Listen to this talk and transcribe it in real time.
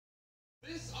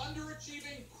This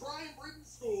underachieving, crime-ridden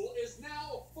school is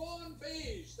now fawn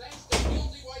beige, thanks to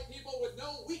guilty white people with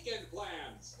no weekend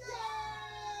plans.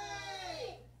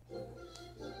 Yay!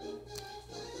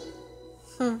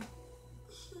 Where's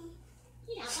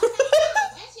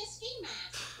your ski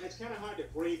mask? It's kind of hard to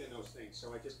breathe in those things,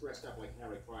 so I just dressed up like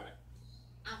Harry Potter.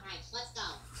 All right, let's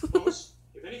go. Lois,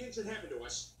 if anything should happen to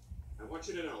us, I want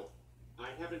you to know,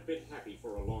 I haven't been happy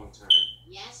for a long time.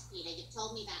 Yes, Peter, you've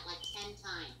told me that like 10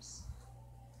 times.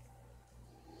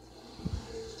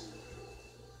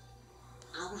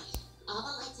 All right, all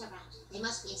the lights are out. They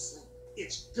must be asleep.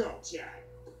 It's go time.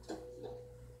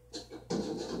 Peter,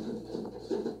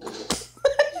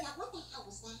 what the hell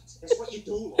was that? That's what you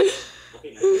do, Lois.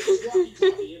 Okay, now take this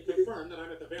walkie-talkie and confirm that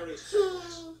I'm at the various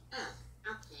checkpoints. Oh,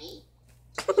 okay.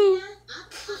 Peter, up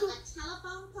on the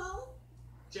telephone pole?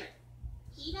 Check.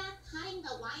 Peter, cutting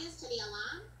the wires to the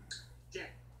alarm?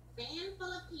 Check. Van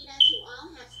full of Peters who all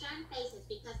have stern faces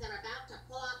because they're about to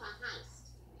pull off a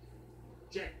heist.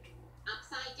 Check.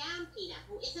 Upside down Peter,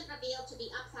 who isn't revealed to be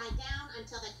upside down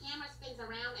until the camera spins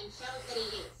around and shows that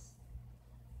he is.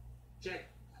 Check.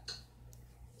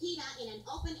 Peter in an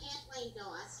open airplane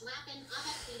door, slapping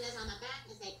other Peters on the back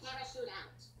as they parachute out.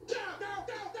 Go, go,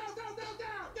 go, go, go, go,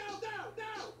 go, go, go,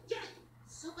 go! Check.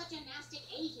 Super gymnastic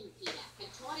Asian Peter,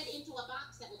 contorted into a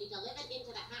box that will be delivered into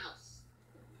the house.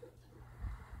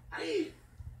 Aye.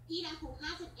 Peter who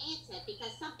hasn't answered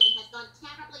because something has gone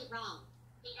terribly wrong.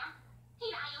 Peter?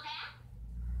 Peter, are you there?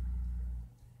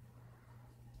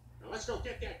 Now let's go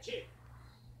get that kid.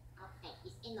 Okay,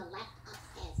 he's in the left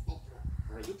upstairs bedroom.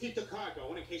 All right, you keep the car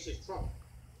going in case there's trouble.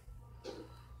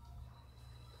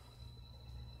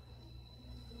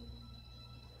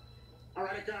 All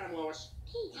right, I got him, Lois.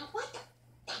 Peter, what the?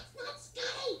 That's not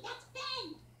Scotty, that's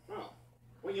Ben. Oh.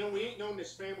 Well, you know, we ain't known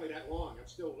this family that long. I'm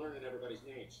still learning everybody's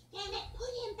names. Damn it,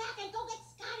 put him back and go get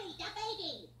Scotty, the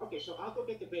baby. Okay, so I'll go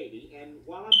get the baby, and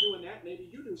while I'm doing that, maybe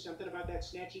you do something about that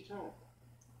snatchy tone.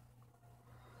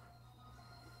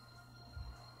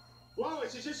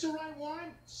 Lois, is this the right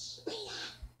one? Peter,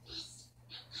 yes.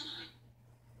 Now, come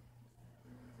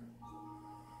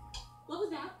on. What was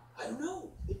that? I don't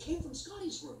know. It came from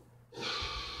Scotty's room.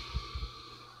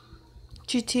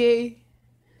 GTA.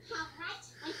 All right,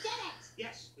 we did it.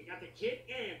 Yes, we got the kid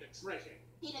and the treasure.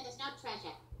 Peter, there's no